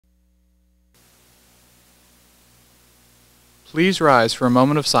Please rise for a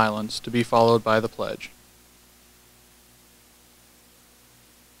moment of silence to be followed by the pledge.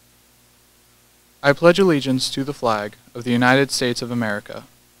 I pledge allegiance to the flag of the United States of America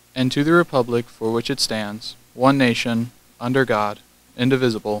and to the republic for which it stands, one nation, under God,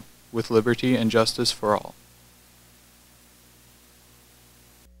 indivisible, with liberty and justice for all.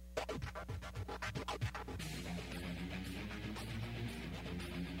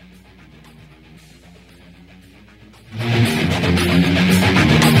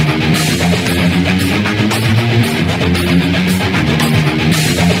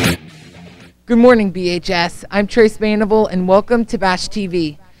 Good morning, BHS. I'm Trace Vanable, and welcome to Bash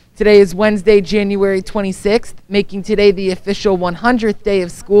TV. Today is Wednesday, January 26th, making today the official 100th day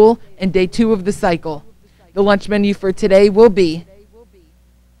of school and day 2 of the cycle. The lunch menu for today will be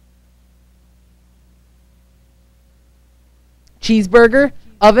cheeseburger,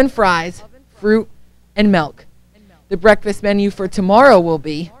 oven fries, fruit, and milk. The breakfast menu for tomorrow will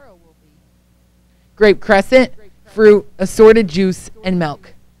be grape crescent, fruit, assorted juice, and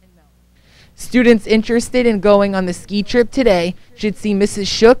milk. Students interested in going on the ski trip today should see Mrs.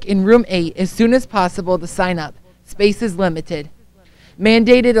 Shook in room 8 as soon as possible to sign up. Space is limited.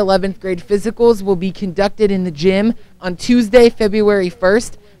 Mandated 11th grade physicals will be conducted in the gym on Tuesday, February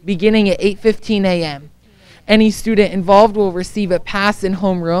 1st, beginning at 8:15 a.m. Any student involved will receive a pass in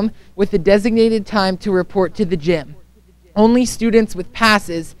homeroom with a designated time to report to the gym. Only students with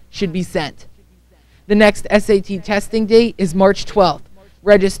passes should be sent. The next SAT testing date is March 12th.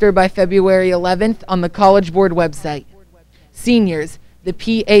 Register by February 11th on the College Board website. Seniors, the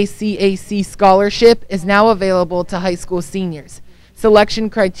PACAC scholarship is now available to high school seniors. Selection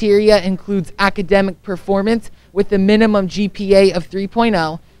criteria includes academic performance with a minimum GPA of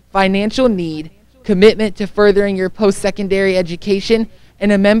 3.0, financial need, commitment to furthering your post-secondary education,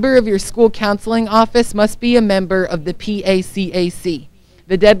 and a member of your school counseling office must be a member of the PACAC.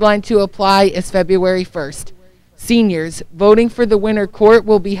 The deadline to apply is February 1st. Seniors, voting for the winter court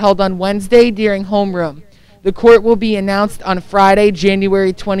will be held on Wednesday during homeroom. The court will be announced on Friday,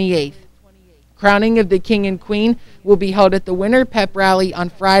 January 28th. Crowning of the King and Queen will be held at the Winter Pep Rally on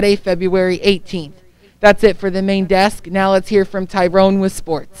Friday, February 18th. That's it for the main desk. Now let's hear from Tyrone with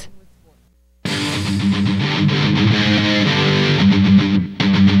sports.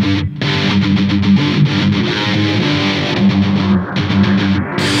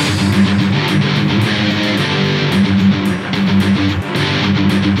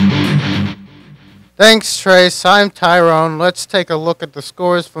 Thanks, Trace. I'm Tyrone. Let's take a look at the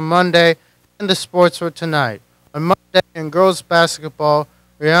scores for Monday and the sports for tonight. On Monday in girls basketball,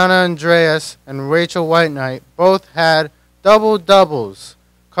 Rihanna Andreas and Rachel Whiteknight both had double-doubles.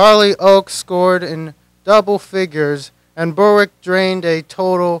 Carly Oaks scored in double figures, and Berwick drained a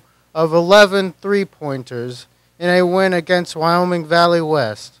total of 11 three-pointers in a win against Wyoming Valley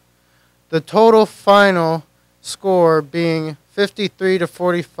West. The total final score being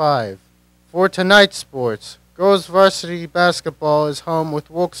 53-45. For tonight's sports, girls varsity basketball is home with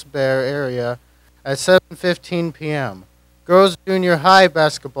Wilkes-Barre area at 7:15 p.m. Girls junior high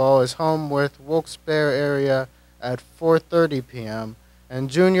basketball is home with Wilkes-Barre area at 4:30 p.m. and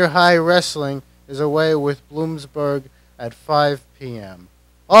junior high wrestling is away with Bloomsburg at 5 p.m.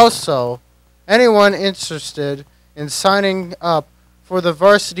 Also, anyone interested in signing up for the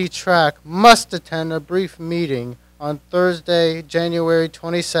varsity track must attend a brief meeting on Thursday, January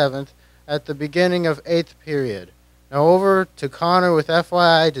 27th at the beginning of 8th period. Now over to Connor with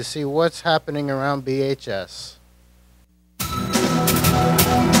FYI to see what's happening around BHS.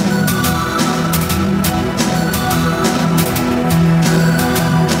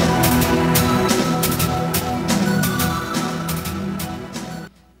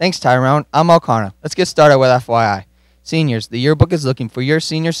 Thanks, Tyrone. I'm O'Connor. Let's get started with FYI. Seniors, the yearbook is looking for your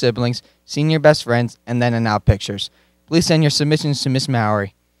senior siblings, senior best friends, and then and now pictures. Please send your submissions to Miss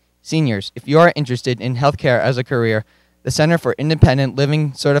Mowry. Seniors, if you are interested in healthcare as a career, the Center for Independent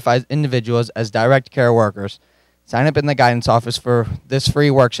Living certifies individuals as direct care workers. Sign up in the guidance office for this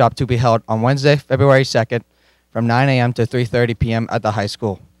free workshop to be held on Wednesday, February 2nd from 9 a.m. to 3:30 p.m. at the high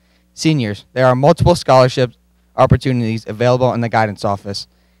school. Seniors, there are multiple scholarship opportunities available in the guidance office.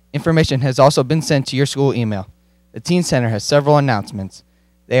 Information has also been sent to your school email. The Teen Center has several announcements.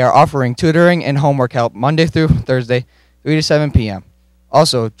 They are offering tutoring and homework help Monday through Thursday, 3 to 7 p.m.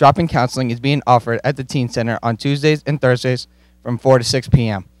 Also, drop-in counseling is being offered at the Teen Center on Tuesdays and Thursdays from 4 to 6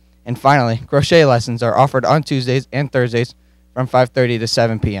 p.m. And finally, crochet lessons are offered on Tuesdays and Thursdays from 5:30 to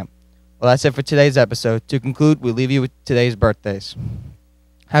 7 p.m. Well, that's it for today's episode. To conclude, we leave you with today's birthdays.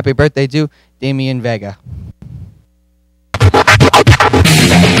 Happy birthday to Damian Vega.